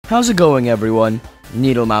How's it going, everyone?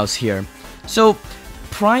 NeedleMouse here. So,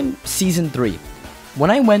 Prime Season 3.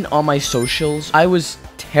 When I went on my socials, I was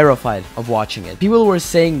terrified of watching it. People were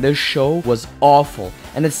saying this show was awful,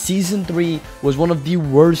 and that Season 3 was one of the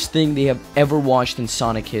worst things they have ever watched in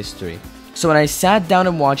Sonic history. So when I sat down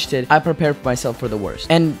and watched it, I prepared myself for the worst.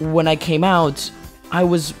 And when I came out, I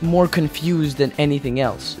was more confused than anything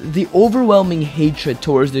else. The overwhelming hatred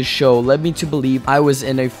towards this show led me to believe I was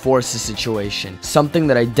in a Forces situation, something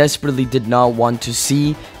that I desperately did not want to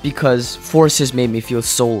see because Forces made me feel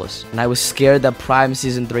soulless, and I was scared that Prime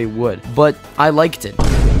Season 3 would, but I liked it.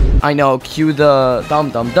 I know, cue the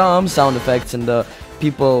dum-dum-dum sound effects and the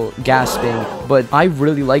people gasping, but I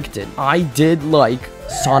really liked it. I did like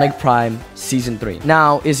Sonic Prime Season 3.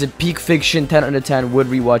 Now, is it peak fiction, 10 out of 10, would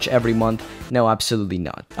rewatch every month? No, absolutely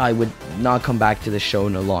not. I would not come back to the show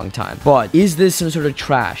in a long time. But is this some sort of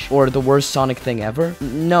trash or the worst Sonic thing ever?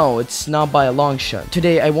 No, it's not by a long shot.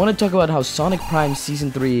 Today, I want to talk about how Sonic Prime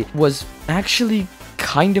Season 3 was actually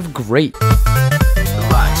kind of great.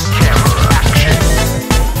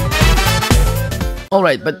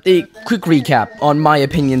 Alright, but a quick recap on my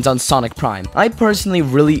opinions on Sonic Prime. I personally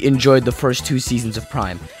really enjoyed the first 2 seasons of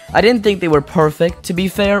Prime. I didn't think they were perfect, to be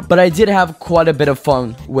fair, but I did have quite a bit of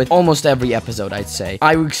fun with almost every episode, I'd say.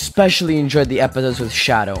 I especially enjoyed the episodes with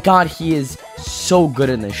Shadow. God, he is so good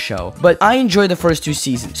in this show. But I enjoyed the first 2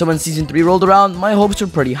 seasons, so when Season 3 rolled around, my hopes were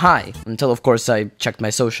pretty high. Until, of course, I checked my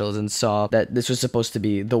socials and saw that this was supposed to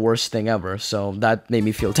be the worst thing ever, so that made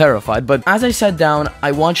me feel terrified. But as I sat down,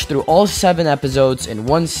 I watched through all 7 episodes in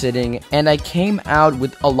one sitting, and I came out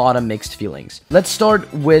with a lot of mixed feelings. Let's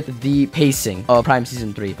start with the pacing of Prime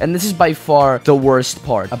Season 3. And this is by far the worst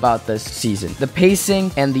part about this season. The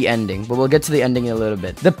pacing and the ending. But we'll get to the ending in a little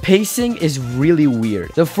bit. The pacing is really weird.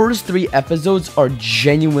 The first 3 episodes are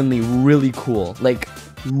genuinely really cool. Like,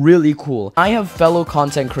 really cool. I have fellow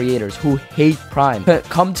content creators who hate Prime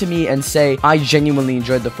come to me and say I genuinely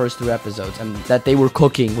enjoyed the first 3 episodes and that they were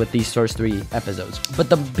cooking with these first 3 episodes.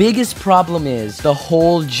 But the biggest problem is the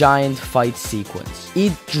whole giant fight sequence.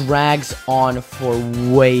 It drags on for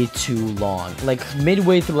way too long. Like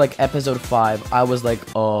midway through like episode 5, I was like,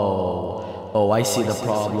 Oh, I see the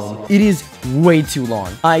problem. It is way too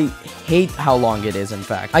long. I hate how long it is, in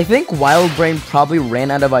fact. I think Wildbrain probably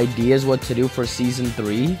ran out of ideas what to do for Season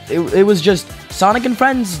 3. It was just Sonic and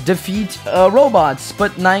friends defeat robots,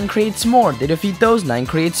 but 9 creates more. They defeat those, 9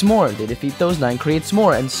 creates more. They defeat those, 9 creates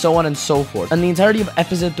more, and so on and so forth. And the entirety of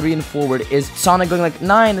episode 3 and forward is Sonic going like,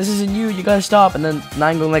 9, this isn't you gotta stop. And then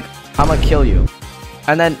 9 going like, I'ma kill you.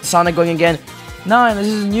 And then Sonic going again, 9, this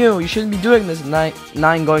isn't you shouldn't be doing this.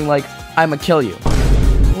 9 going like, I'ma kill you.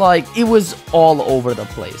 Like, it was all over the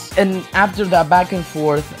place. And after that back and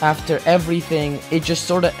forth, after everything, it just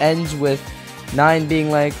sort of ends with 9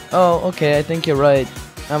 being like, oh, okay, I think you're right.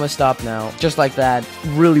 I'ma stop now. Just like that.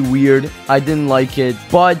 Really weird. I didn't like it.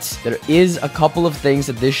 But there is a couple of things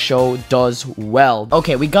that this show does well.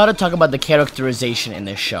 Okay, we gotta talk about the characterization in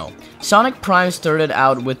this show. Sonic Prime started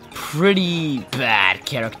out with pretty bad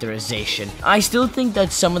characterization. I still think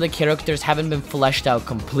that some of the characters haven't been fleshed out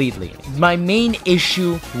completely. My main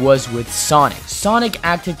issue was with Sonic. Sonic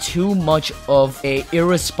acted too much of a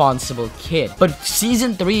irresponsible kid. But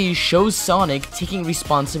Season 3 shows Sonic taking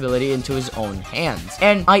responsibility into his own hands.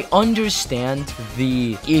 And I understand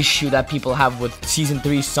the issue that people have with Season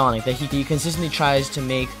 3 Sonic, that he consistently tries to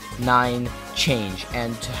make 9 change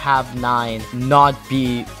and to have 9 not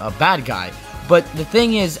be a bad guy. But the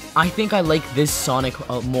thing is, I think I like this Sonic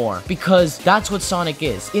more, because that's what Sonic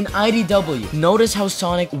is. In IDW, notice how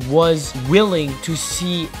Sonic was willing to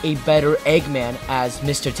see a better Eggman as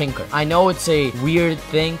Mr. Tinker. I know it's a weird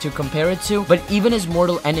thing to compare it to, but even as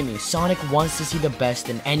mortal enemy, Sonic wants to see the best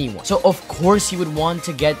in anyone. So of course he would want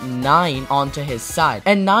to get 9 onto his side.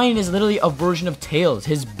 And 9 is literally a version of Tails,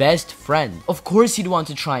 his best friend. Of course he'd want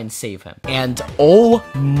to try and save him. And oh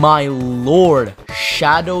my lord,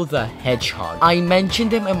 Shadow the Hedgehog. I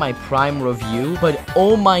mentioned him in my Prime review, but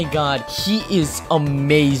oh my god, he is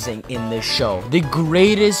amazing in this show. The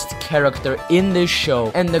greatest character in this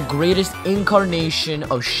show, and the greatest incarnation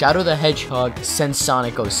of Shadow the Hedgehog since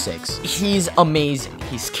Sonic 06. He's amazing.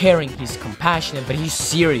 He's caring, he's compassionate, but he's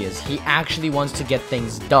serious. He actually wants to get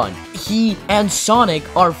things done. He and Sonic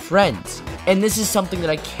are friends, and this is something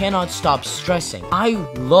that I cannot stop stressing. I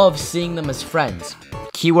love seeing them as friends.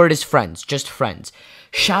 Keyword is friends, just friends.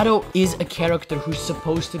 Shadow is a character who's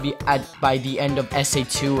supposed to be by the end of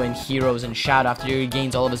SA2 and Heroes and Shadow, after he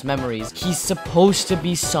regains all of his memories, he's supposed to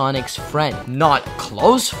be Sonic's friend. Not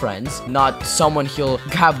close friends, not someone he'll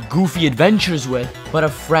have goofy adventures with, but a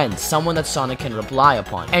friend, someone that Sonic can rely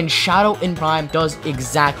upon. And Shadow in Prime does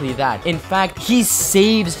exactly that. In fact, he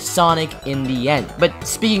saves Sonic in the end. But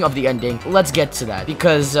speaking of the ending, let's get to that,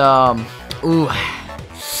 because,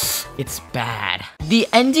 it's bad. The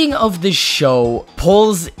ending of the show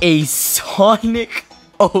pulls a Sonic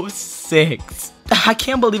 06. I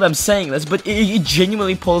can't believe I'm saying this, but it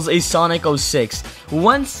genuinely pulls a Sonic 06.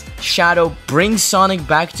 Once Shadow brings Sonic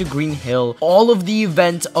back to Green Hill, all of the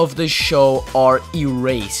events of the show are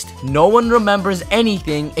erased. No one remembers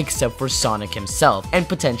anything except for Sonic himself, and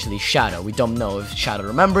potentially Shadow. We don't know if Shadow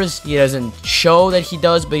remembers. He doesn't show that he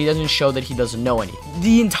does, but he doesn't show that he doesn't know anything.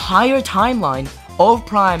 The entire timeline of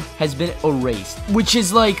Prime has been erased, which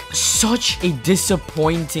is like such a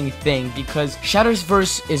disappointing thing, because Shadow's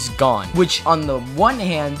verse is gone, which on the one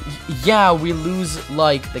hand, yeah, we lose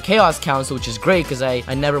like the Chaos Council, which is great because I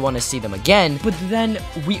never want to see them again, but then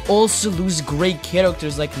we also lose great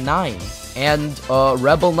characters like Nine and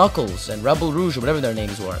Rebel Knuckles and Rebel Rouge, or whatever their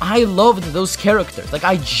names were. I loved those characters. Like,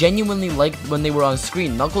 I genuinely liked when they were on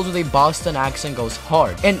screen. Knuckles with a Boston accent goes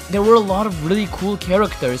hard. And there were a lot of really cool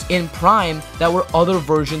characters in Prime that were other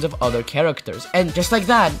versions of other characters. And just like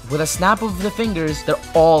that, with a snap of the fingers, they're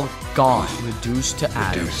all gone. Reduced to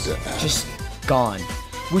atoms. Just gone.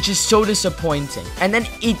 Which is so disappointing. And then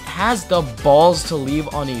it has the balls to leave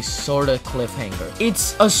on a sorta cliffhanger.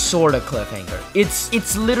 It's a sorta cliffhanger.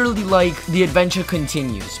 It's literally like the adventure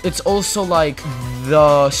continues. It's also like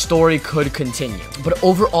the story could continue. But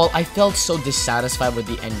overall, I felt so dissatisfied with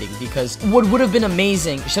the ending, because what would have been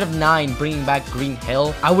amazing, instead of 9 bringing back Green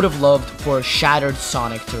Hill, I would have loved for Shattered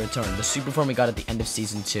Sonic to return. The super form we got at the end of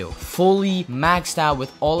Season 2. Fully maxed out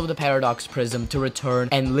with all of the Paradox Prism to return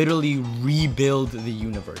and literally rebuild the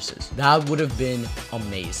universe. That would have been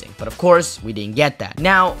amazing. But of course, we didn't get that.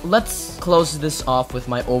 Now, let's close this off with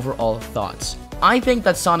my overall thoughts. I think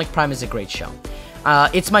that Sonic Prime is a great show.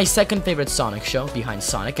 It's my second favorite Sonic show, behind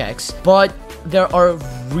Sonic X, but there are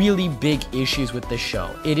really big issues with this show.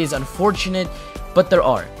 It is unfortunate, but there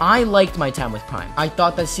are. I liked my time with Prime. I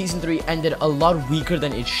thought that Season 3 ended a lot weaker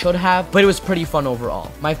than it should have, but it was pretty fun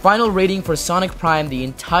overall. My final rating for Sonic Prime, the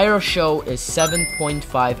entire show, is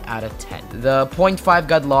 7.5 out of 10. The 0.5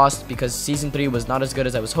 got lost because Season 3 was not as good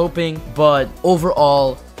as I was hoping, but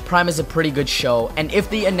overall, Prime is a pretty good show, and if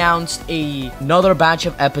they announced another batch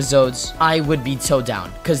of episodes, I would be so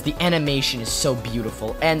down, because the animation is so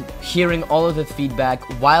beautiful, and hearing all of the feedback,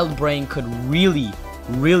 Wild Brain could really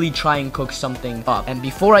try and cook something up. And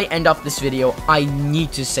before I end off this video, I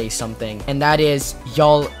need to say something, and that is,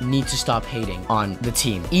 y'all need to stop hating on the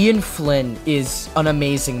team. Ian Flynn is an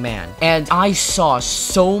amazing man, and I saw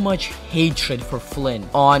so much hatred for Flynn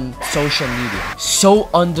on social media. So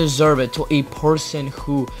undeserved to a person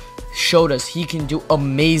who showed us he can do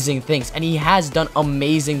amazing things, and he has done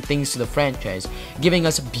amazing things to the franchise, giving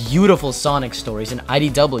us beautiful Sonic stories in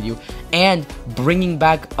IDW and bringing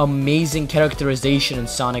back amazing characterization in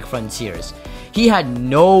Sonic Frontiers. He had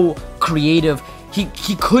no creative,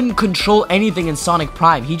 he couldn't control anything in Sonic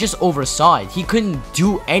Prime. He just oversaw it. He couldn't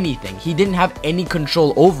do anything. He didn't have any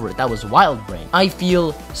control over it. That was Wild Brain. I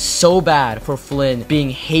feel so bad for Flynn being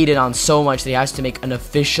hated on so much that he has to make an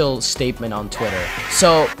official statement on Twitter.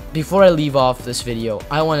 So, before I leave off this video,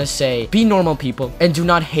 I want to say, be normal people and do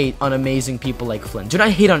not hate on amazing people like Flynn. Do not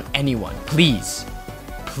hate on anyone. Please.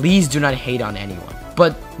 Please do not hate on anyone.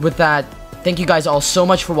 But with that, thank you guys all so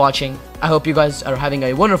much for watching. I hope you guys are having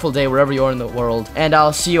a wonderful day wherever you are in the world, and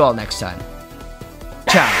I'll see you all next time.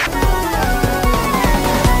 Ciao.